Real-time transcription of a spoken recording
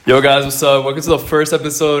Yo guys, what's up? Welcome to the first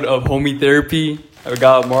episode of Homie Therapy. I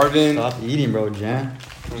got Marvin. Stop eating, bro, Jann.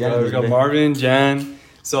 We got Marvin, Jann.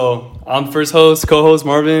 So I'm first host, co-host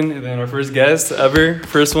Marvin, and then our first guest ever,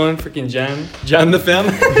 first one, freaking Jann. Jann the fam.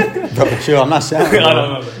 Bro, chill. I'm not Sam. I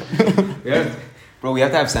don't know. Bro, we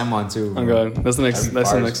have to have Sam on too. Oh god, that's the next.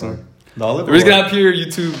 That's the next one. We're We're just gonna have here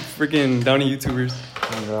YouTube, freaking Downey YouTubers.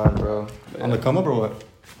 Oh god, bro. On the come up or what?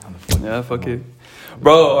 Yeah, fuck it,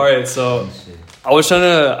 bro. All right, so. I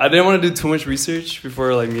didn't want to do too much research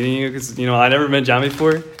before like meeting you because I never met Jann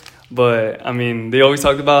before, but I mean they always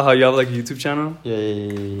talked about how you have like a YouTube channel.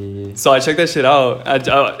 Yeah. So I checked that shit out.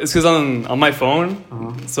 It's because on my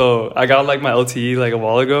phone, so I got like my LTE like a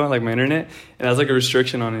while ago, like my internet, and it has like a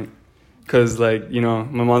restriction on it. Cause like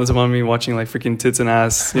my mom doesn't want me watching like freaking tits and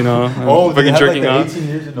ass, fucking jerking off. 18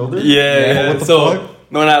 years and older? Yeah. What the So fuck?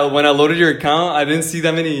 when I loaded your account, I didn't see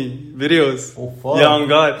that many videos. Oh fuck. Yeah, on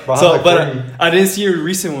God. Bro, So, like but 40. I didn't see your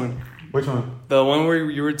recent one. Which one? The one where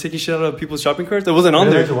you were taking shit out of people's shopping carts. It wasn't on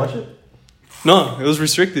Really? there. Did you watch it? No, it was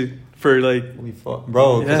restricted for like. Holy fuck,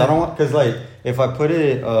 bro. Because Yeah. I don't want. Because like, if I put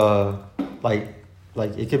it,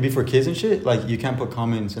 like it could be for kids and shit. Like you can't put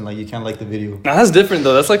comments and like you can't like the video. Nah, that's different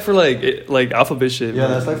though. That's like for like alphabet shit. Yeah,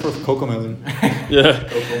 man. that's like for Coco Melon.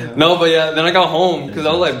 Yeah. No, but yeah, then I got home because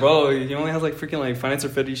I was like, bro, he only has like freaking like finance or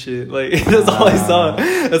Fetty shit. Like that's all I saw.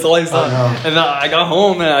 That's all I saw. And then I got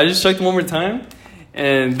home and I just checked one more time,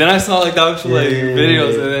 and then I saw like the actual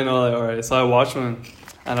videos, and then I was like, all right. So I watched one,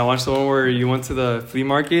 and I watched the one where you went to the flea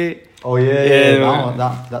market. Oh yeah. And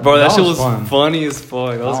bro, that shit was fun. funny as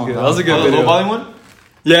fuck. That was good. That was a Oh, good the video. low volume one?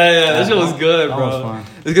 Yeah, that shit was good, that bro. was fun.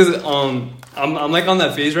 It's because I'm like on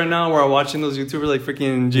that phase right now where I'm watching those YouTubers like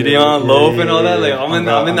freaking Gideon, Loaf, and all that. Like I'm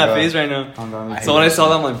in that phase right now. So when I saw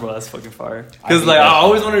that, I'm like, bro, that's fucking fire. Because like I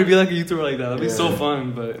always wanted to be like a YouTuber like that. That'd be so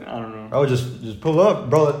fun, but I don't know. Bro, just pull up,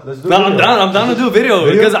 bro. Let's do it. No, I'm down to do a video?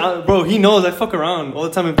 Video? Because bro, he knows I fuck around all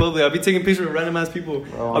the time in public. I'll be taking pictures of random ass people.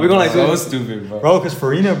 Bro, I'll be going like, So this. stupid, bro. Bro, because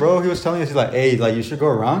Farina, bro, he was telling us, he's like, hey, like, you should go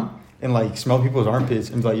around and, like, smell people's armpits.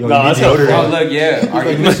 And be like, yo, Nah, you need that's how- Bro, deodorant. look, yeah. Our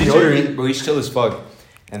like, English deodorant. teacher, bro, he's chill as fuck.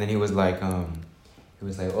 And then he was like, oh,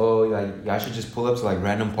 like, y'all should just pull up to, like,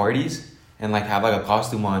 random parties and, like, have, like, a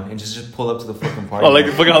costume on and just pull up to the fucking party. Oh, like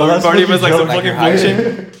a fucking Halloween that's party, fucking but it's like some joke. fucking Like,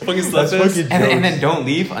 function. Fucking That's slap fucking and then jokes. don't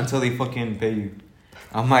leave until they fucking pay you.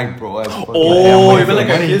 I'm like, bro, that's fucking... Oh, I'm even like waiting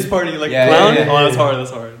for a money. kids party, like Yeah, clown. yeah, yeah, Oh, that's yeah. hard. That's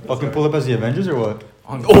hard. Fucking pull up as the Avengers or what?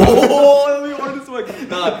 Oh, that'd be hard as fuck.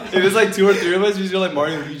 Nah, if it's like 2 or 3 of us, usually like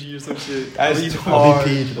Mario and Luigi or some shit. That'd be That'd be hard.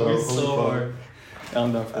 peach, bro. That'd be Holy so fuck. hard. Yeah,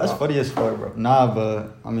 I'm down for That's that. funny as fuck, bro. Nah,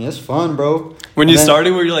 but, I mean, it's fun, bro. When And you then-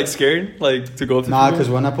 started, were you like scared, like to go up to Nah, people? because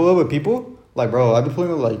when I pull up with people, like, bro, I be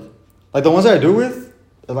pulling up, like, the ones that I do with,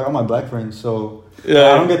 they're, like, all my black friends, so...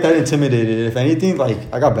 Yeah. I don't get that intimidated. If anything, like,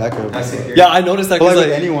 I got backup. That's it. Yeah, I noticed that But, like, because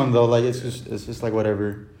with like, anyone, though, like, it's just like,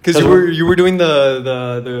 whatever. because you were doing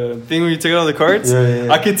the thing where you took out the cards. Yeah.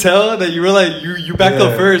 I could tell that you were like you backed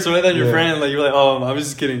up Yeah. first, rather than your Yeah. friend. Like you were like, oh, I was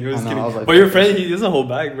just kidding. He was I know, kidding. I was like, But your friend, he doesn't hold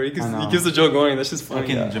back, bro. He I know. keeps the joke going. That's just funny.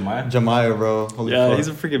 Fucking Yeah, Jemiah. Jemiah, bro. Holy fuck. he's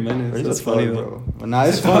a freaking menace. He's That's a funny thug, though. bro. But nah,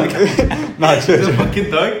 it's fun. Nah, chill. fucking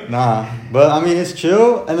thug? Nah, but I mean, it's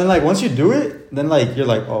chill. And then like once you do it, then like you're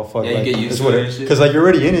like, oh fuck. Yeah, you like, get used it's to it whatever. and shit. Cause like you're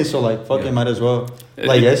already in it, so like fuck Yeah. it, might as well. Yeah,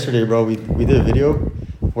 Like you- yesterday, bro, we did a video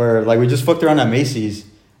where like we just fucked around at Macy's.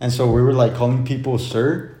 And so we were like calling people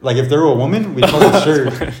sir. Like if they were a woman, we'd call them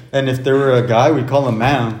sir. And if they were a guy, we'd call them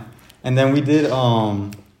ma'am. And then we did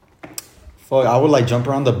fuck, I would like jump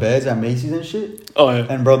around the beds at Macy's and shit. Oh yeah.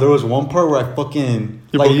 And bro, there was one part where I fucking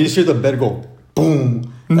You like broke- you just hear the bed go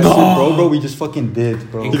boom. That No. shit, bro, we just fucking did,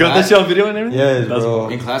 bro. You got that shit on video and everything? Yes, That's bro.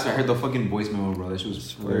 In class, I heard the fucking voice memo, bro. That shit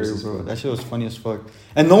was hilarious. Bro, that shit was funny as fuck.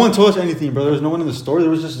 And no one told us anything, bro. There was no one in the store. There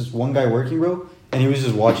was just this one guy working, bro, and he was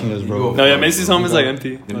just watching us, bro. No, yeah, Macy's home is like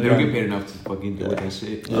empty. They Like, don't get paid enough to fucking do that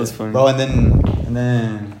shit. That was funny. Bro, and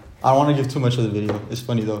then I don't want to give too much of the video. It's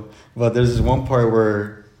funny though. But there's this one part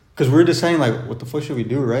where, cause we were deciding like, what the fuck should we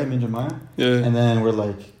do, right, me and Jemiah? Yeah. And then we're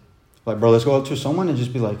like, bro, let's go up to someone and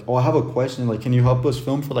just be like, oh, I have a question. Like, can you help us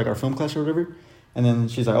film for like our film class or whatever? And then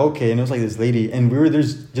she's like, okay. And it was like this lady, and we were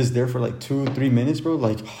just there for like 2-3 minutes, bro.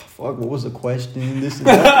 Like, oh, fuck, what was the question? This and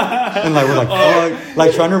that. And like we're like, fuck,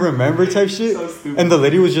 like trying to remember type shit. So stupid. And the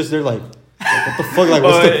lady was just there like what the fuck? Like,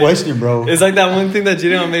 what's the question, bro? It's like that one thing that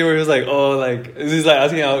Gideon made where he was like, oh, like, he's like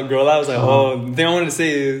asking a girl out. I was like, oh, the thing I wanted to say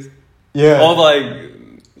is, Yeah. oh,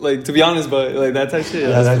 like, to be honest, but like that type shit.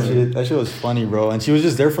 Yeah, that's funny. that shit was funny, bro. And she was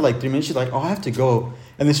just there for like 3 minutes. She's like, oh, I have to go.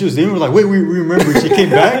 And then she was leaving. We're like, wait, we remember. She came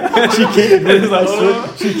back. She came.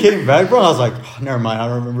 She came back, bro. And I was like, oh, never mind. I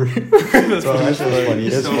don't remember. That's Bro, funny. that shit was funny.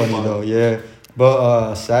 It's so funny fun. though. Yeah.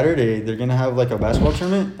 But Saturday they're gonna have like a basketball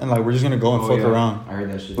tournament, and like we're just gonna go and fuck around. I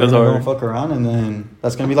heard that shit. We're That's gonna go hard. and fuck around, and then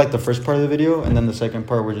that's gonna be like the first part of the video, and then the second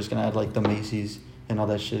part we're just gonna add like the Macy's and all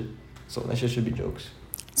that shit. So that shit should be jokes.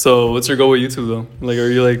 So what's your goal with YouTube though? Like, are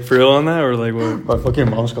you like for real on that or like what? My fucking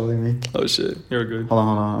mom's calling me. Oh shit, you're good. Hold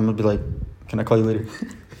on. I'm gonna be like, can I call you later?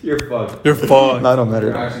 You're fucked. You're fucked. No, it don't matter.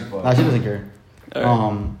 You're actually fucked. Nah, she doesn't care.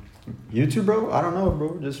 Alright. YouTube, bro. I don't know,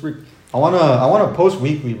 bro. I wanna post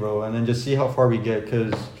weekly, bro, and then just see how far we get.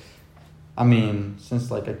 Cause, I mean,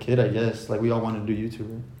 since like a kid, I guess like we all want to do YouTube.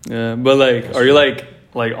 Right? Yeah, but like, are you like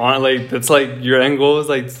on like that's like your end goal is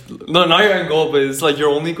like no, not your end goal, but it's like your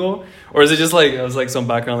only goal, or is it just like it was like some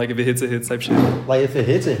background like if it hits, it hits type shit? Like if it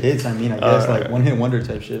hits, it hits. I mean, I guess like one hit wonder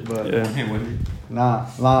type shit. But Yeah. nah.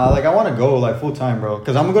 Like I want to go like full time, bro.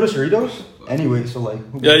 Cause I'm gonna go to Cerritos anyway. So like,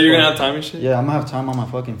 Yeah, you're gonna have time and shit. Yeah, I'm gonna have time on my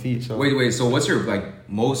fucking feet. So Wait. So what's your like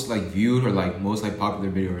most like viewed or like most like popular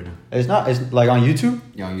video right now? it's like on YouTube.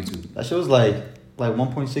 Yeah, on YouTube. That shit was like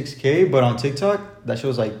 1.6K, but on TikTok that shit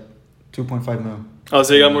was like 2.5 mil. Oh,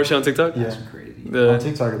 so you got more shit on TikTok? Yeah. That's crazy. Yeah. On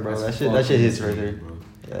TikTok, bro. That's That shit hits right fucking there. bro.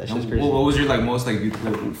 Yeah, that And shit's crazy. what was your like most like viewed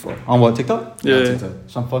clip? On what, TikTok? Yeah. On TikTok.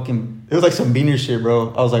 Some fucking, it was like some beaner shit,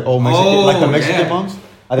 bro. I was like, oh, Mexican, like the Mexican yeah. moms.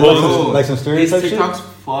 I did like some His stereotype shit. TikTok's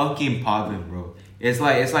fucking popping, bro. It's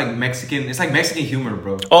like Mexican humor,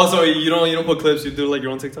 bro. Oh, so you don't put clips, you do like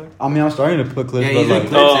your own TikTok? I mean, I'm starting to put clips, Yeah, but he's like like,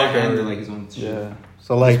 clips Oh, and okay. then like his own shit. yeah.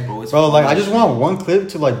 So like, Bro, it's bro, like I funny. just want one clip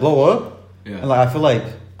to like blow up, Yeah. and like I feel like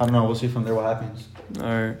I don't know. We'll see from there what happens. All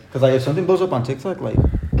right. Cause like if something blows up on TikTok, like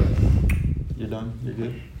you're done, you're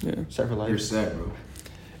good, Yeah. set for You're life. set, bro.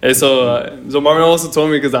 Hey, so Marvin also told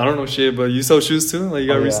me because I don't know shit, but you sell shoes too? Like you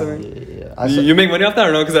got Oh, yeah, reselling? yeah. I You make money off that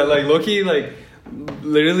or no? Because like low-key, like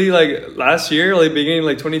literally like last year, like beginning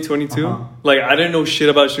like 2022, like I didn't know shit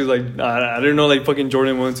about shoes. Like I didn't know like fucking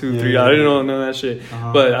Jordan 1, 2, 3. Yeah, I didn't yeah. know none of that shit.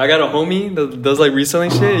 But I got a homie that does like reselling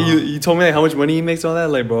shit. You told me like how much money he makes on that.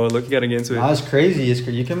 Like bro, look, you gotta get into it. Nah, it's crazy. It's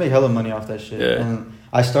crazy. You can make hella money off that shit. Yeah. And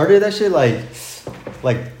I started that shit like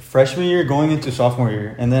freshman year going into sophomore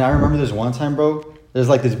year, and then I remember this one time, bro. There's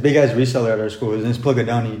like this big ass reseller at our school. His name's Plugga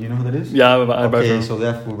Downey. Do you know who that is? Yeah, I buy Okay, from. so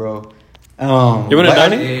that fool, bro. You went to like,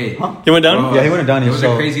 Downey? Hey, Huh? You went down? Yeah, he went to Downey. It was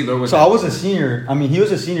a crazy lure with so that. I was a senior. I mean, he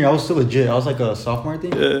was a senior. I was still legit. I was like a sophomore, I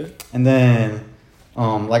think. Yeah. And then,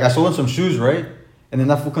 like I sold him some shoes, right? And then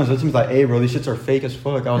that fool comes up to me like, "Hey, bro, these shits are fake as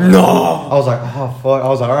fuck." I was like, No. I was like, "Oh fuck." I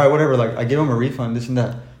was like, "All right, whatever." Like I gave him a refund, this and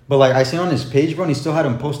that. But like I seen on his page, bro, and he still had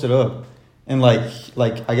them posted up. And like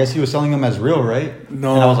I guess he was selling them as real, right?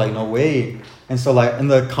 No. And I was like, "No way." And so like in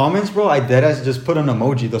the comments, bro, I deadass just put an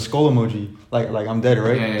emoji, the skull emoji, like I'm dead,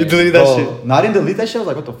 right? Yeah. You deleted that Bro, shit. No, I didn't delete that shit. I was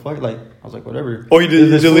like, what the fuck? Like, I was like, whatever. Oh, you did-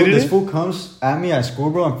 This you deleted This it? fool comes at me at school,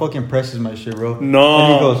 bro, and fucking presses my shit, bro.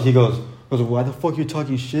 No. And he goes, why the fuck you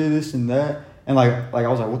talking shit, this and that? And like I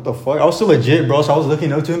was like, what the fuck? I was so legit, bro. So I was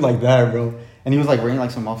looking up to him like that, bro. And he was like wearing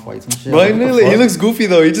like some off-whites and shit. Bro, I was like, what the he fuck? looks goofy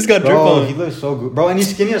though. He just got drip Bro, on. he looks so good, bro. And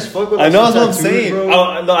he's skinny as fuck. With, I like, know, that's some what I'm tattoos, saying. bro.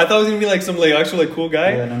 No, I thought it was gonna be like some like actual like cool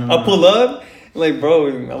guy. Yeah, no, I'll pull up, like bro,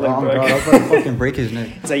 I'm like, Oh, bro. God, I was about to fucking break his neck.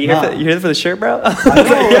 It's like you Nah. here for the shirt, bro?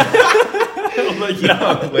 I I'm like, yeah.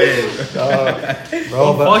 know,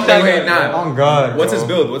 bro. But Fuck that way, nah. Oh God, What's bro. his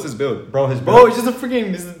build? What's his build? Bro? His Bro, it's just a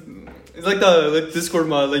freaking. It's like the Discord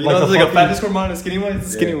mod. Like you Like know, the there's like a fat fucking- Discord mod and a skinny one. It's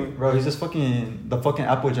a skinny one. Bro, he's just the fucking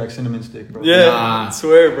Applejack cinnamon stick, bro. Yeah, Nah. I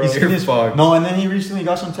swear, bro. He's skinny as fucked. No, and then he recently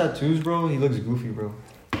got some tattoos, bro. He looks goofy, bro.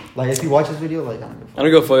 Like if you watch this video, like I don't give a fuck. I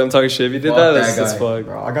don't go fuck. I'm talking shit. If you did Fuck that, that that's guy. fuck.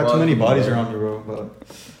 Bro, I got Fuck too many you, bodies bro. around me, bro. But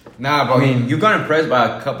Nah, bro. I mean- you got impressed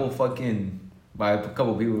by a couple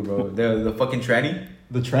people, bro. The fucking tranny.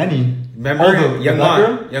 the tranny, Remember Oh, the Young black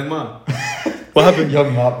Mom? girl? Young Mom. What happened?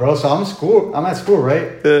 Young Mop, bro. So I'm at school,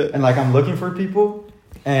 right? Yeah. And like I'm looking for people,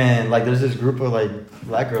 and like there's this group of like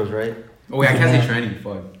black girls, right? Oh wait, I can't say tranny.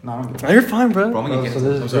 Fuck. No, I don't give a No, you're fine, bro. Bro, I'm gonna Bro, get. so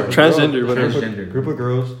there's I'm sorry. a Transgender, group of- whatever. Transgender. Group of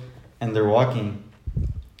girls, and they're walking,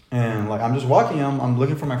 and like I'm just walking. I'm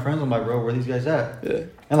looking for my friends. I'm like, bro, where are these guys at? Yeah.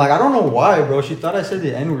 And like I don't know why, bro. She thought I said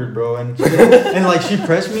the N word, bro, and and like she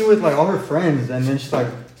pressed me with like all her friends, and then she's like,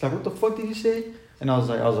 what the fuck did you say? And I was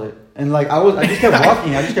like, and like I just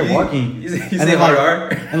kept walking. You And say then, hard like-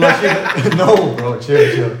 R? And like she, no, bro,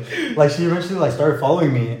 chill. Like she eventually like started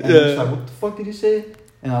following me, and she's like, "What the fuck did you say?"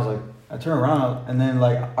 And I was like, I turned around, and then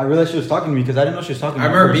like I realized she was talking to me because I didn't know she was talking to I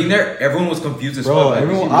me. remember being there. Everyone was confused as fuck. Bro, like,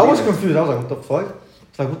 everyone, she I was didn't confused. I was like, "What the fuck?"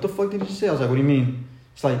 It's like, "What the fuck did you say?" I was like, "What do you mean?"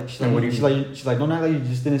 She's like, What do you she's like, "Don't act like you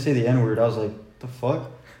just didn't say the N word." I was like, "The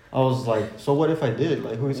fuck." I was like, "So what if I did?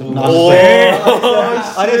 Like, who is it?" Oh, No, I'm just like,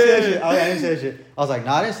 oh, I didn't say that shit. I didn't say that shit. I was like,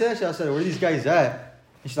 "Nah, I didn't say that shit." I said, "Where are these guys at?"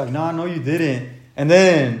 And she's like, "Nah, no, you didn't." And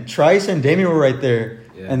then Trice and Damien were right there.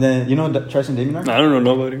 Yeah. And then you know Trice and Damien are? I don't know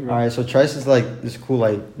nobody. Bro. All right, so Trice is like this cool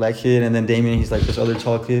like black kid, and then Damien he's like this other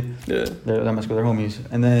tall kid. Yeah. They're my school, they're homies.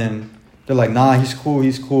 And then they're like, nah, he's cool.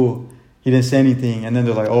 He didn't say anything. And then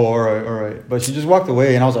they're like, oh, all right. But she just walked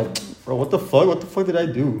away, and I was like, bro, what the fuck did I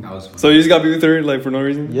do? That was funny. So you just got beat with her like for no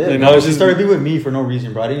reason? Yeah, like, no, now she started being with me for no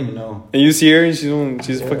reason, bro. I didn't even know. And you see her and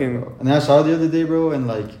she's fucking. Bro. And then I saw her the other day, bro, and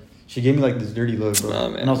like she gave me like this dirty look, bro. Nah,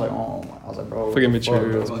 man. And I was like, oh my, I was like, bro, Fucking mature.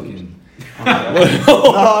 bro. Fucking.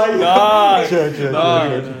 Nah. Chill.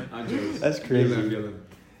 I'm joking. That's crazy. Feel him.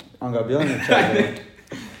 I'm gonna be on the chat,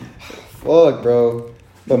 bro. Fuck, bro.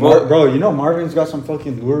 But bro, you know Marvin's got some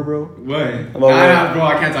fucking lure, bro. What? Bro,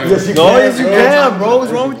 I can't talk about Yes, you it. No, can, yes, you can, bro.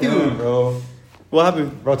 What's Yes, wrong you with you? can, bro? What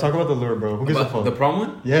happened? Bro, talk about the lure, bro. Who gives a fuck? The prom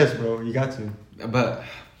one? Yes, bro. You got to. But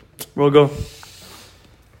Bro, go.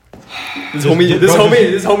 This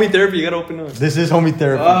homie therapy. You gotta open up. This is homie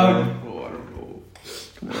therapy, bro. I don't know.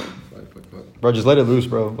 Fuck. Bro, just let it loose,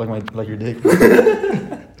 bro. Like your dick.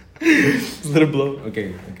 Just let it blow.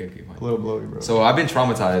 Okay, fine. A little blowy, bro. So I've been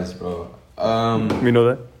traumatized, bro. We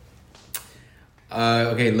know that.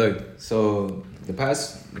 Okay, look. So the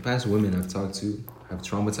past women I've talked to have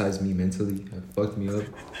traumatized me mentally. Have fucked me up.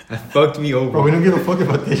 Have fucked me over. Bro, we don't give a fuck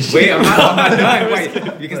about this shit. Wait, I'm not done. Wait,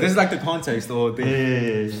 because this is like the context, the whole thing.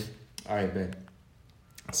 Yeah. All right, man.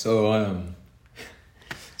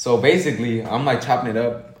 So basically, I'm like chopping it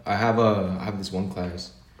up. I have this one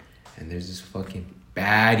class, and there's this fucking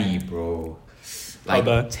baddie, bro. Like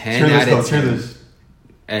How bad? 10 out of 10. This.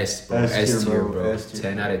 S, bro. S tier, bro.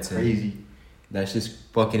 10 out of 10. Crazy. That's just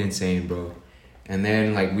fucking insane, bro. And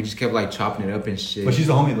then like we just kept like chopping it up and shit. But she's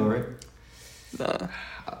a homie though, right? Nah.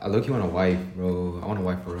 I look, you want a wife, bro. I want a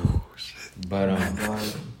wife for real. But God,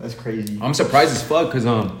 that's crazy. I'm surprised as fuck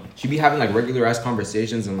because she be having like regular ass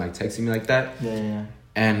conversations and like texting me like that. Yeah.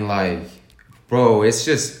 And like, bro, it's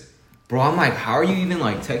just, bro, I'm like, how are you even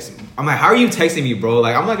like texting? I'm like, how are you texting me, bro?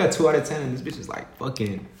 Like, I'm like a 2 out of 10, and this bitch is like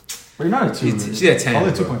fucking. But you're not a 2. She's a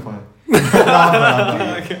 10. Probably bro.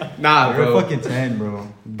 2.5. Nah, You're bro. a fucking 10, bro.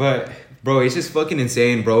 But, bro, it's just fucking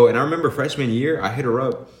insane, bro. And I remember freshman year, I hit her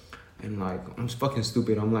up, and like, I'm just fucking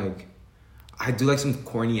stupid. I'm like, I do like some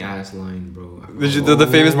corny ass line, bro. Did you do the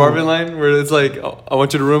famous Marvin line where it's like, oh, I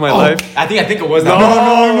want you to ruin my life? I think it was that.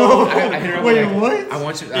 No. I hit her up Wait, like, what? I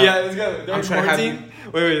want you. Yeah, this guy. I'm During trying to have quarantine.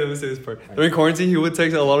 Wait, let me say this part. During quarantine, he would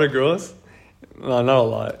text a lot of girls. No, not a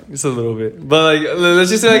lot, just a little bit. But like, let's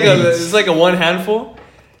just say like it's like a one handful,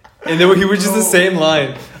 and then he would just the same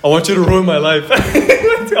line. I want you to ruin my life. Like,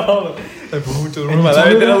 I want you to ruin my life.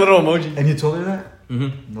 And then a little emoji. And you told her that?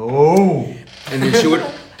 Mm-hmm. No. And then she would,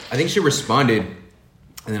 I think she responded, and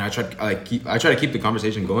then I tried to keep the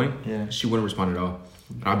conversation going. Yeah. She wouldn't respond at all.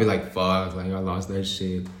 And I'd be like, fuck, like I lost that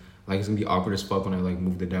shit. Like it's gonna be awkward as fuck when I like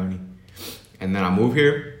move to Downey. And then I move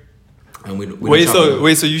here, and we Wait,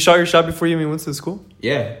 so you shot your shot before you even went to school?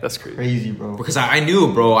 yeah, That's crazy. Crazy, bro. because I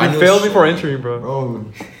knew, bro. I You knew failed before entering, bro. Bro,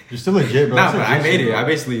 you're still legit, bro. Nah, That's but I legit made shit, it. bro. I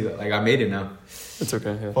basically like I made it now. It's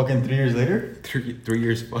okay. Yeah. Fucking 3 years later? 3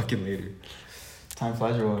 years fucking later. Time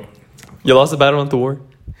flies or what? You lost the battle at the war.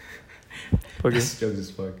 Okay. This joke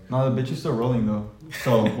as fuck. No, the bitch is still rolling though.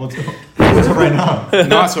 So what's up right now?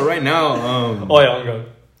 No, so right now, Oh yeah, I'll go.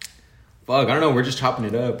 fuck, I don't know. We're just chopping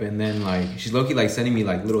it up, and then like she's low-key like sending me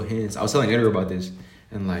like little hints. I was telling Edgar about this,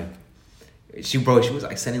 and like she was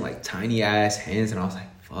like sending like tiny ass hints, and I was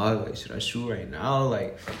like, fuck, like should I shoot right now?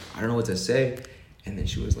 Like I don't know what to say. And then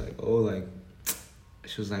she was like, oh, you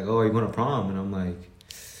going to prom? And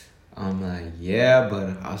I'm like, yeah,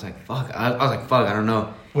 but I was like, fuck, I don't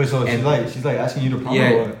know. Wait, so And- she's like asking you to prom or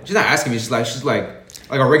Yeah, what? she's not asking me. She's like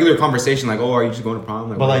a regular conversation, like, oh, are you just going to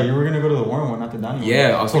prom? But like you were gonna go to the Warren one, not the Downey one.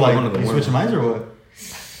 Yeah, I was so thinking like one of the you Warren. switching minds or what?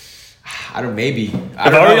 I don't, maybe. If I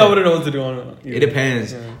were you, I wouldn't know what to do on it. It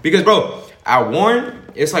depends. Yeah. Because, bro, at Warren,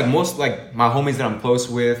 it's like most like my homies that I'm close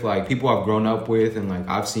with, like people I've grown up with and like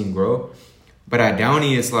I've seen grow. But at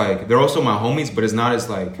Downey, it's like they're also my homies, but it's not as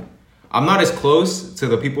like I'm not as close to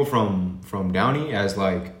the people from Downey as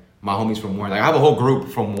like my homies from Warren. Like I have a whole group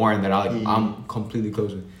from Warren that I'm completely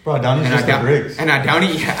close with. Bro, Downey's And just at the bricks. And at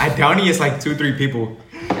Downey, it's like 2-3 people,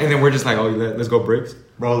 and then we're just like, oh, let's go bricks.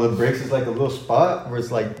 Bro, the bricks is like a little spot where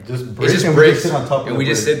it's like just bricks, It's just and bricks, we just sit on top of and the we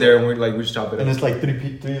just bricks. sit there and we just chop it And up. it's like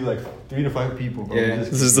 3 to 5 people, bro. Yeah. We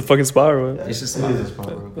just- This is the fucking spot, or what? Yeah, It's just it not- is a spot,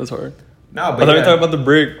 bro. That's hard. No, I but thought we yeah. were talking about the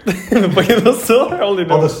brick. The fucking the store. I only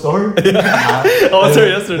know. Oh, the store? Oh, I saw it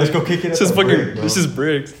yesterday. Let's go kick it at It's just the fucking. brick, bro. It's just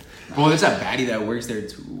bricks. Bro, there's that baddie that works there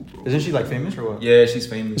too, bro. Isn't she like famous or what? Yeah, she's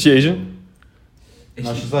famous. Is she Asian?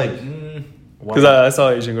 No, she's like Because I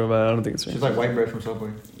saw an Asian girl, but I don't think it's she's Asian. like white bread from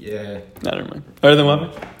Subway. Yeah. Nah, never mind. Other than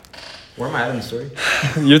what? Where am I at in the story?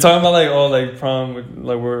 You're talking about like prom,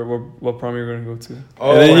 like what prom you're gonna go to.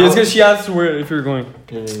 Oh, and then she asked where if you're going.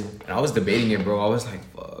 And I was debating it, bro. I was like,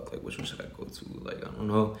 fuck, like which one should I go to? Like I don't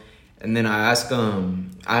know. And then I asked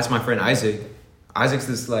my friend Isaac. Isaac's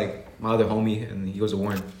this like my other homie, and he goes to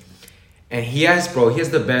Warren. And he has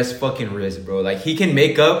the best fucking wrist, bro. Like he can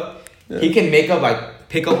make up like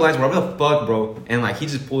pickup lines, whatever the fuck, bro. And like he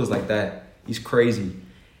just pulls like that. He's crazy.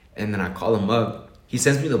 And then I call him up. He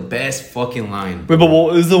sends me the best fucking line. Wait, but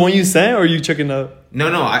what, is the one you sent, or are you checking out? No,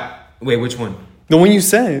 wait, which one? The one you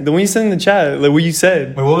sent. The one you sent in the chat. Like what you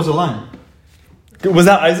said. Wait, what was the line? Was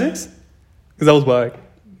that Isaac's? Because that was whack.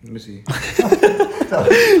 Let me see.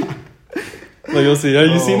 Like you'll see. Have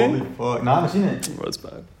you seen it? Fuck. No, I haven't seen it. Bro, it's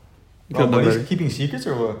bad. Bro, but he's keeping secrets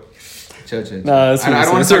or what? Chill. Nah, it's I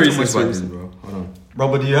don't want to talk too much about this, this, bro. Hold on. Bro,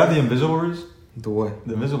 but do you have the invisible riz? The what?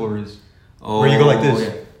 The invisible riz. Oh, where you go like this.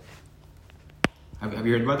 Yeah. Have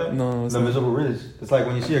you heard about that? No, The invisible riz. It's like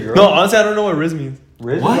when you see a girl. No, honestly, I don't know what Riz means.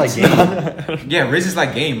 Riz What? is like game. Yeah, Riz is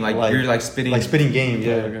like game. Like you're like spitting. Like spitting game,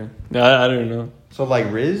 yeah. Okay. Yeah, I don't know. So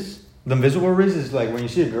like Riz, the invisible Riz is like when you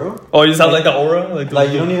see a girl. Oh, you just have like the aura, like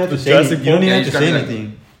Like you don't even have to say anything. You don't even have to say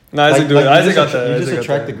anything. No, Isaac do it. Isaac got that. You just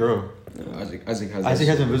attract the girl. Isaac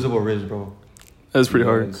has invisible Riz, bro. That's pretty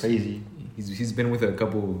hard. Crazy. He's been with a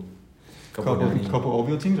couple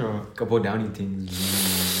OVO teams or what? couple Downy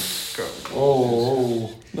teams.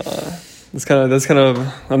 Oh. Nah, that's kind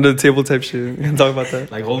of under the table type shit. We can talk about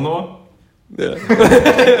that. Like hole in the wall? Yeah.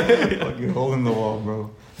 Fucking hole in the wall, bro.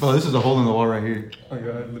 Bro, this is a hole in the wall right here. Oh my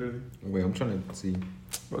god, literally. Wait, I'm trying to see.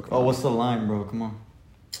 Oh, what's the line, bro? Come on.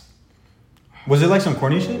 Was it like some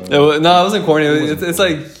corny shit? No, it wasn't corny. It's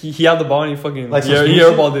like he had the ball and he fucking like he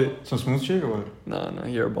airballed it. Some smooth shit or what? No,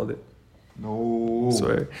 he airballed it. No. I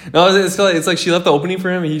swear. No, it's like she left the opening for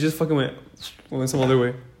him and he just fucking went some other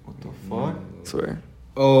way. What the fuck? I swear.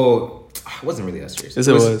 Oh, it wasn't really that serious. Yes,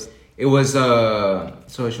 it was. It was,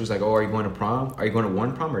 so she was like, oh, are you going to prom? Are you going to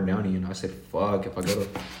Warren prom or Downey? And I said, fuck, I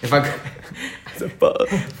said, fuck.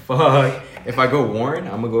 If I go Warren,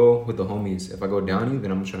 I'm going to go with the homies. If I go Downey, then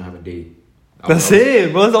I'm just trying to have a date. That's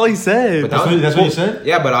it, bro. That's all he said. That's what you said?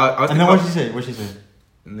 Yeah, but I was. And then what'd she say? What'd she say?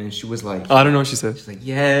 And then she was like, I don't know what she said. She's like,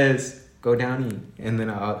 yes, go Downey. And then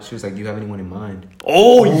she was like, do you have anyone in mind?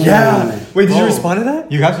 Oh, yeah. Wait, did you respond to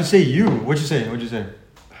that? You have to say you. What'd you say?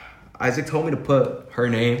 Isaac told me to put her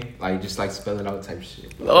name, like just like spell it out type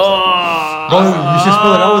shit. Oh, bro, you should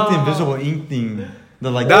spell it out with the invisible ink thing. The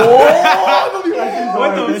like that.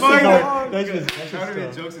 What the fuck? That's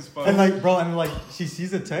just jokes as fuck. and like, bro, and like she sees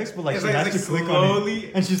the text, but like It's she like- has it's to like click on slowly-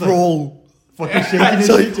 it, and she's like, bro. fucking shaking and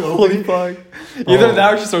shit to Holy open. fuck. Either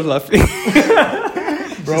that or she starts laughing.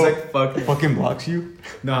 Bro, She's like, fuck. fucking blocks you.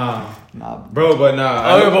 Nah, Nah, bro, but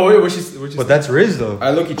nah. But wait, what she but that's Riz though.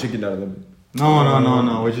 I look-y chickened out a little bit.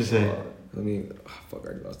 No. What'd you say? Let me. Fuck, I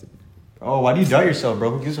already lost it. Oh, why do you doubt yourself,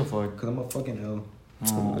 bro? Who gives a fuck? Cause I'm a fucking L.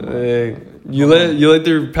 Oh. Hey, you let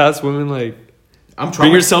their past women like I'm trying.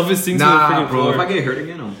 bring your self-esteem to the freaking bro. floor. If I get hurt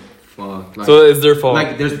again, I'm fucked. Like, So it's their fault.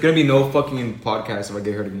 like, there's gonna be no fucking podcast if I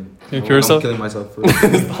get hurt again. You I'm kill yourself? killing myself for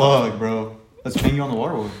Fuck, bro. Let's hang you on the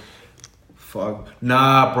water with. Fuck.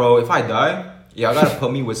 Nah, bro. If I die, y'all gotta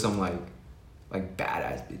put me with some like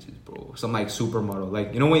badass bitches, bro. Some like supermodel.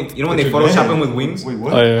 Like you know when they Photoshop them with wings. Wait,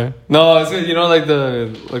 what? Oh yeah. No, it's good. You know, like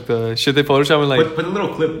the shit they Photoshop with, like Put a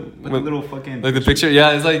little clip. Put a little fucking. like the picture.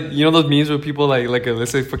 Yeah, it's like you know those memes where people like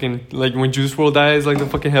let's say fucking like when Juice WRLD dies, like the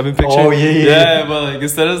fucking heaven picture. Oh, yeah. Yeah, but like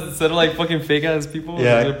instead of like fucking fake ass people.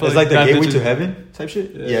 Yeah, they put, it's like the bad gateway bitches. to heaven type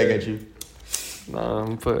shit. Yeah. Yeah, I got you. Nah,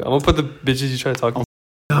 I'm gonna put the bitches you try to talk to.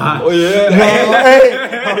 Oh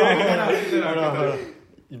No.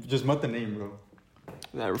 You just mut the name, bro.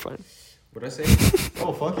 Nah, we're fine. What'd I say?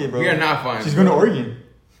 Oh, fuck it, bro. We are not fine. She's going to Oregon.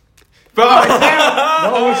 Bro,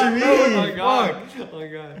 No, what you mean? Oh my god. Oh my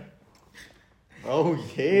god. Oh, bro,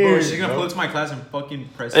 yeah. she's gonna pull up to my class and fucking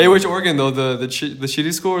press. Hey, which Oregon though? The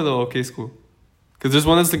shitty school or the okay school? Because there's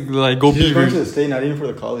one that's like go She's going to Beavers. the state, not even for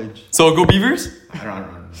the college. So go Beavers? I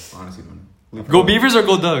don't honestly don't know. Go Beavers or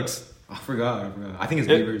go Ducks? I forgot. I think it's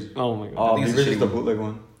Beavers. Oh my god. Oh, think it's Beavers the is the shitty one. bootleg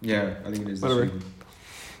one. Yeah, I think it is. Whatever. The shitty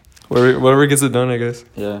one. Whatever gets it done, I guess.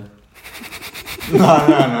 Yeah.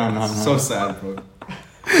 No. So sad, bro.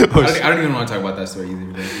 I don't even want to talk about that story either.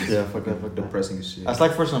 Bro. It's Yeah, fuck that. depressing as shit. That's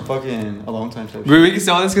like for some fucking alone time type shit. We can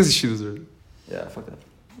say all this because she deserves it. Yeah, fuck that.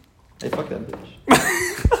 Hey, fuck that bitch.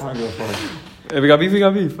 I don't give a fuck. Hey, we got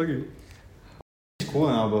beef. Fuck it. She's cool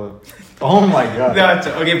now, but... Oh my god.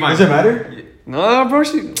 Okay, fine. Does it matter? No, bro.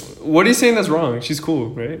 What are you saying that's wrong? She's cool,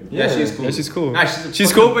 right? Yeah, she's cool. Yeah, she's cool. Nah,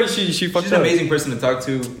 she's cool, but she fucked She's up. an amazing person to talk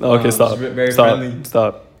to. Oh, okay, stop. She's very Stop. friendly.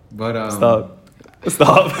 Stop. But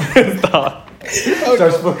Stop.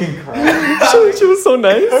 Starts fucking crying. She was so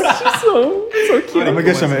nice. She's so cute. I'm gonna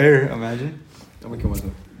get some air. Imagine. I'm gonna kill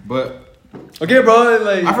myself. But Okay, bro.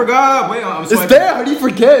 Like I forgot. Wait, I'm it's there. How do you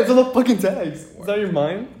forget? It's on the fucking tags. Is that your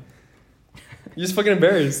mind? You're just fucking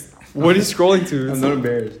embarrassed. What are you scrolling to? I'm not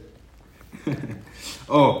embarrassed.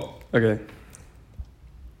 Oh. Okay.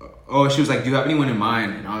 Oh, she was like, "Do you have anyone in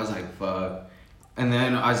mind?" And I was like, "Fuck." And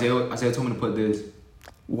then Isaiah told me to put this.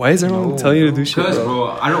 Why is everyone telling you to do shit, Cause, bro,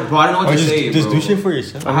 I don't know what to say. Just bro. do shit for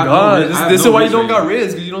yourself. Oh God, this is why you don't got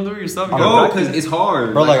risk, because you don't do it yourself. Bro, because it's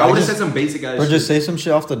hard. Bro, like, I would have just- said some basic ass Bro, shit. just say some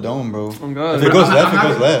shit off the dome, bro. Oh God. If it goes left, it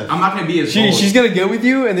goes left. I'm not gonna be as bold. She's gonna get with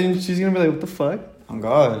you, and then she's gonna be like, "What the fuck?" Oh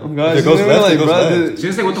God. Oh God. If it goes She's gonna left, be it goes bro, left. dude, She's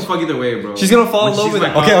gonna say, "What the fuck?" Either way, bro. she's gonna fall in When love she's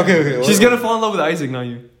with. like, Okay. She's gonna fall in love with Isaac, not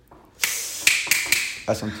you.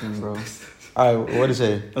 That's something, bro. All right, what did you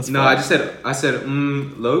say? That's No, fine. I said,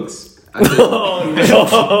 Lokes. I said,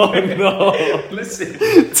 Oh no! listen.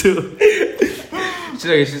 Dude.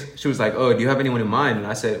 She was like, "Oh, do you have anyone in mind?" And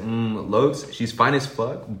I said, Lokes. She's fine as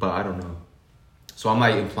fuck, but I don't know. So I'm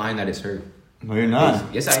like implying that it's her. No, you're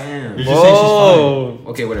not. Yes, I am. You're just saying she's fine.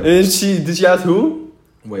 Okay, whatever. And did she ask who?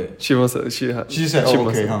 Wait. She must have. She just said, she "Oh,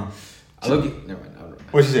 must okay, have. huh?" I look. Never mind.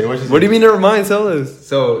 What'd she say? What do you mean? Never mind. Tell us.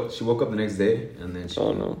 So she woke up the next day, and then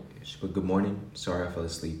Oh no! she put good morning. Sorry, I fell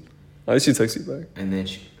asleep. I should text you back. And then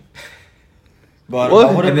she. But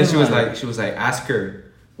What? And then she was like, ask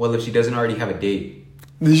her. Well, if she doesn't already have a date.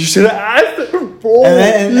 You should have asked her, bro.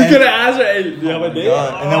 And you could have asked her, "Hey, do you have a date?"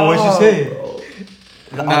 God. And then what'd she say?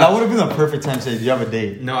 Bro. That would have been the perfect time to say, "Do you have a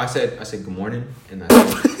date?" No, I said good morning, and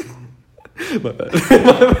that's it. My bad.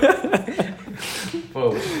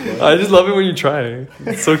 Whoa. I just love it when you try.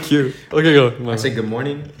 It's so cute. Okay, go. I said good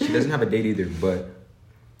morning. She doesn't have a date either, but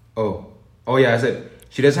oh yeah, I said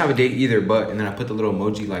she doesn't have a date either, but and then I put the little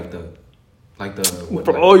emoji like the what,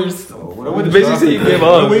 Bro, like, you're so. What a Basically, say you gave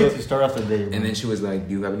up. Wait to start off the day. Bro. and then she was like,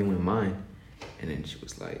 "Do you have anyone in mind?" And then she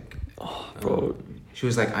was like, Bro. she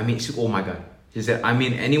was like, oh my god, she said, "I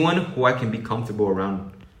mean, anyone who I can be comfortable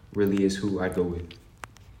around really is who I go with."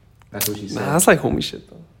 That's what she said. Nah, that's like homie shit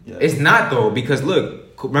though. Yeah. It's not though, because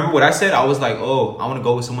look, remember what I said? I was like, "Oh, I want to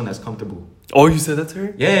go with someone that's comfortable." Oh, you said that to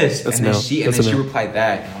her? Yes, That's and then no. she That's a no. replied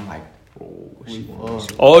that, and I'm like, "Oh, she wants."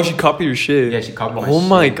 Oh, she copied your shit. Yeah, she copied my Oh shit.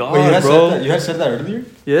 my god, Wait, you had bro. said that? You had said that earlier?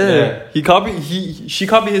 Yeah. Yeah. He copied. She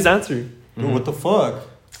copied his answer. Dude, what the fuck?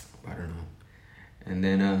 I don't know. And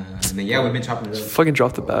then yeah, we've been chopping it up. Fucking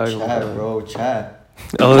dropped the bag. Chat, bro, chat.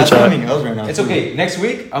 Oh, That's chat. something else right now. It's too. okay. Next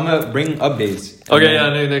week I'm gonna bring updates. Okay, yeah,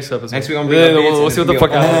 next episode. Next week I'm bringing updates. We'll see what the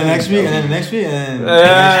fuck And then happens. next week, and then next week, and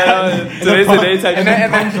then Today's the day type and shit. then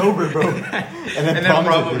time's over, bro. And then promise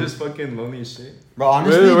probably it, just fucking lonely as shit. bro.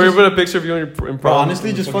 Honestly, We're just, gonna put a picture of you on your in bro. prom.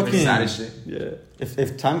 Honestly, just Fucking fucking. sad as shit. Yeah.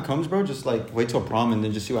 If time comes, bro, just like wait till prom and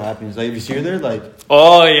then just see what happens. Like if you see her there, like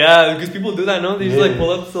Oh yeah, because people do that. No, they just Yeah. like pull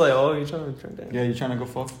up to like, oh, you're trying to dance. yeah, you trying to go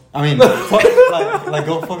fuck. I mean, like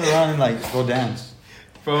go fuck around and like go dance.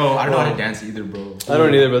 Bro, I don't know how to dance either, bro. I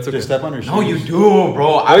don't either, but it's okay. Just step on her shoes. No, you do,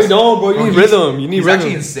 bro. I know, bro. You need he's- rhythm. You need he's rhythm.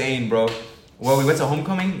 actually insane, bro. Well, we went to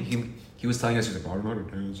homecoming. He was telling us, he's like, "Bro, I don't know how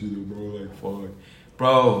to dance either, bro. Like, fuck."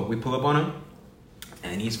 Bro, we pull up on him,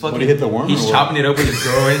 and he's fucking. What, he hit the worm He's or what? chopping it up with his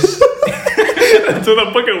girl. And shit. To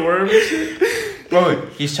the fucking worm. and shit. Bro,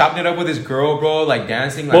 he's chopping it up with his girl, bro. Like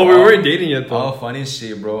dancing. Like, Well, we all- weren't dating yet though. All fun and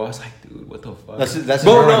shit, bro. I was like, dude, what the fuck? That's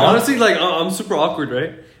Bro, her no, right now? honestly, like I'm super awkward,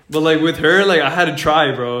 right? But like with her, like I had to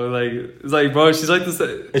try, bro. Like it's like, bro, she's like this.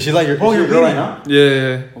 Is she like your? Bro, is she you're your girl right bleeding.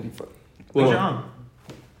 now? Yeah. Holy fuck! What's What? your arm?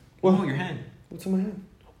 What? Your hand. What's in my hand?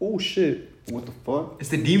 Oh shit! What the fuck? It's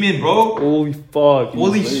the demon, bro. Holy fuck!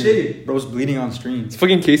 Holy Bleeding. shit. Bro's bleeding on stream. It's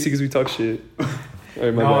fucking Casey because we talk shit.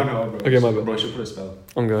 Alright, my bad. No, bro. Okay, my bad. Bro, she'll put a spell.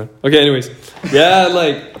 I'm good. Okay, anyways, yeah,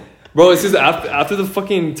 like, bro, it's just after the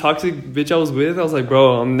fucking toxic bitch I was with, I was like,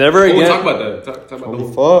 bro, I'm never again. Talk about that. Talk about Holy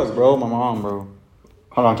the fuck, bro! My mom, bro.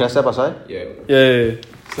 Hold on, can I step outside? Yeah. Yeah.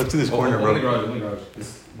 Step to this Oh, corner, in the bro. garage, in the garage.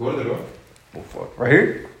 Just go to the door. Oh fuck! Right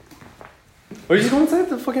here? Or you just go inside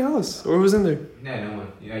the fucking house, or who's in there? Yeah, no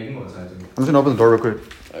one. Yeah, you can go inside too. I'm just gonna open the door real quick.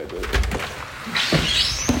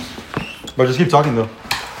 But just keep talking though.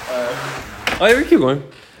 Oh yeah, we keep going.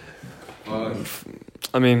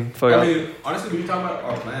 I mean, fuck. Honestly, we can talk about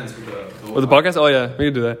our plans with the With the podcast? Oh yeah, we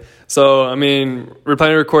can do that. So I mean, we're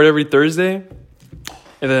planning to record every Thursday,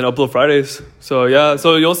 and then upload Fridays. So yeah,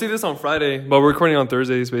 so you'll see this on Friday, but we're recording on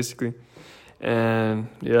Thursdays basically. And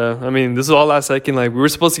yeah, I mean, this is all last second. Like we were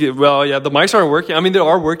supposed to get. Well, yeah, the mics aren't working. I mean, they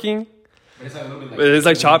are working, But it's like a little bit but it's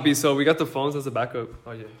like choppy. So we got the phones as a backup.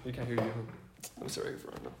 Oh yeah, we can't hear you. I'm sorry for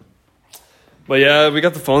right now. But yeah, we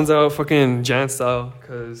got the phones out, fucking Jann style.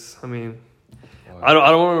 Cause I mean, I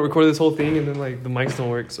don't want to record this whole thing and then like the mics don't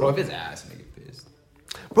work. So Bro, if it's ass, make it pissed.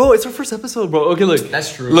 Bro, it's our first episode, bro. Okay, look.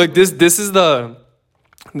 That's true. Look, this is the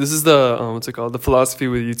what's it called? The philosophy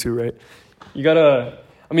with YouTube, right? You gotta.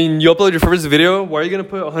 I mean, you upload your first video. Why are you gonna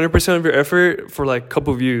put 100% of your effort for like a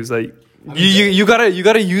couple views? Like, you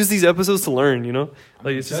gotta use these episodes to learn. You know,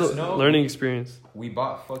 like it's just a learning experience. We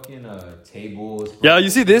bought fucking tables. Yeah, you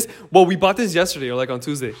see this? Well, we bought this yesterday or like on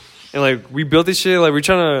Tuesday, and like we built this shit. Like we're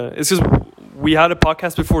trying to. It's just we had a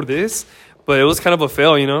podcast before this, but it was kind of a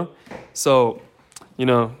fail, you know. So, you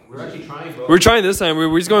know, We're actually trying, bro. we're trying this time.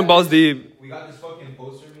 We're just going balls deep. We got this fucking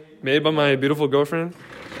poster Made by my beautiful girlfriend,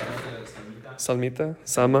 Salmita,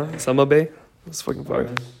 Sama Bay. That's fucking fire.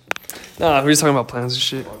 Nah, we're just talking about plans and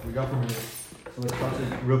shit. We got from here. So let's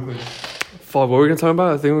process it real quick. Fuck, what were we gonna talk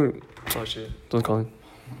about? I think we. Oh shit! Don't call him.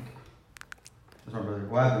 That's my brother.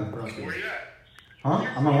 What happened? Where you at? Huh?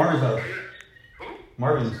 I'm at Marvin's house.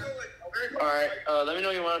 Marvin's. Alright, let me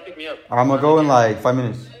know you want to pick me up. I'm gonna go in like 5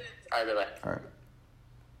 minutes. Alright, bye-bye. Alright.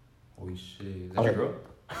 Holy shit. Is that your girl?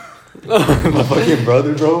 My fucking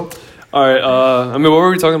brother, bro. All right. I mean, what were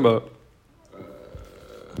we talking about?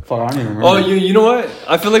 Fuck, I don't even remember. Oh, you know what?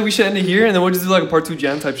 I feel like we should end it here, and then we'll just do like a part 2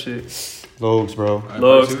 Jann type shit. Logs, bro.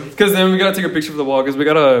 Logs. Because then we gotta take a picture of the wall. Because we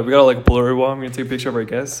got like a Polaroid wall. I'm gonna take a picture of our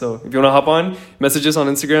guests. So if you wanna hop on, message us on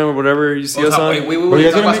Instagram or whatever you see us on. Wait.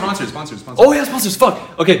 guys Talk gonna about make- sponsors. Oh yeah, sponsors.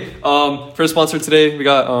 Fuck. Okay. First sponsor today we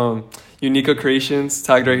got Unica Creations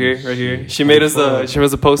tagged right here. She made us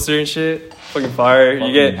the poster and shit. Fucking fire.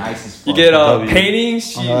 You get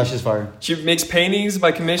paintings. Oh no, that's just fire. She makes paintings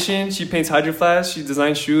by commission. She paints Hydro Flask. She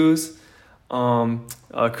designs shoes,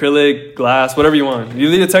 acrylic, glass, whatever you want. You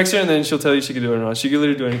leave a text her and then she'll tell you she can do it or not. She can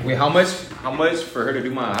literally do anything. Wait, how much for her to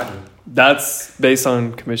do my hydro? That's based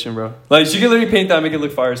on commission, bro. Like she can literally paint that, make it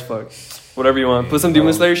look fire as fuck. Whatever you want. Put some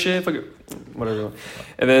Demon Slayer shit. Fuck it. Whatever you want.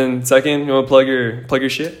 And then second, you want to plug your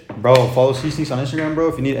shit? Bro, follow C-Sneaks on Instagram, bro.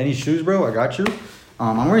 If you need any shoes, bro, I got you.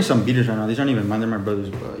 I'm wearing some beaters right now. These aren't even mine. They're my brother's,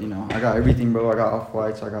 but you know, I got everything, bro. I got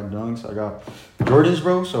Off-Whites, I got Dunks, I got Jordans,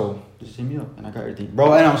 bro. So just hit me up, and I got everything,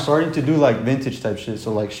 bro. And I'm starting to do like vintage type shit.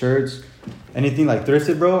 So like shirts, anything like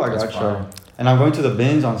thrifted, bro. I got you. And I'm going to the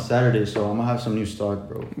bins on Saturday, so I'm gonna have some new stock,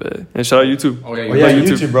 bro. And shout out YouTube. Oh yeah,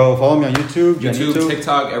 YouTube, bro. Follow me on YouTube,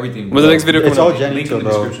 TikTok, everything. When's the next video coming It's all out? Jann, Link in the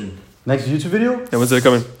bro. description. Next YouTube video? Yeah, when's it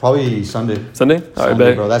coming? Probably Sunday. Sunday? Alright,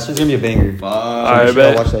 bet. Bro. That's just gonna be a banger. Alright, So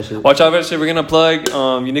bet. watch that shit. Watch out for that shit. We're gonna plug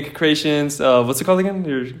Unica Creations. What's it called again?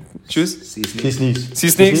 Your shoes? C-Sneaks.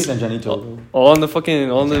 C-Sneaks. And Janito. All on the fucking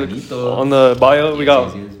on the bio. We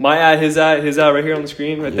got my ad, his ad right here on the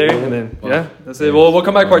screen, right there. And then yeah, that's it. We'll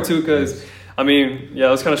come back part 2 because I mean, yeah,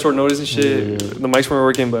 it was kind of short notice and shit. Yeah. The mics weren't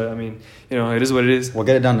working, but I mean, you know, it is what it is. We'll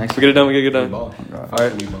get it done next We get it done. All right. All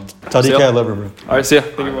right. Tell DK I love her, bro. All right. See ya.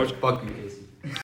 Thank you very much. Fuck you.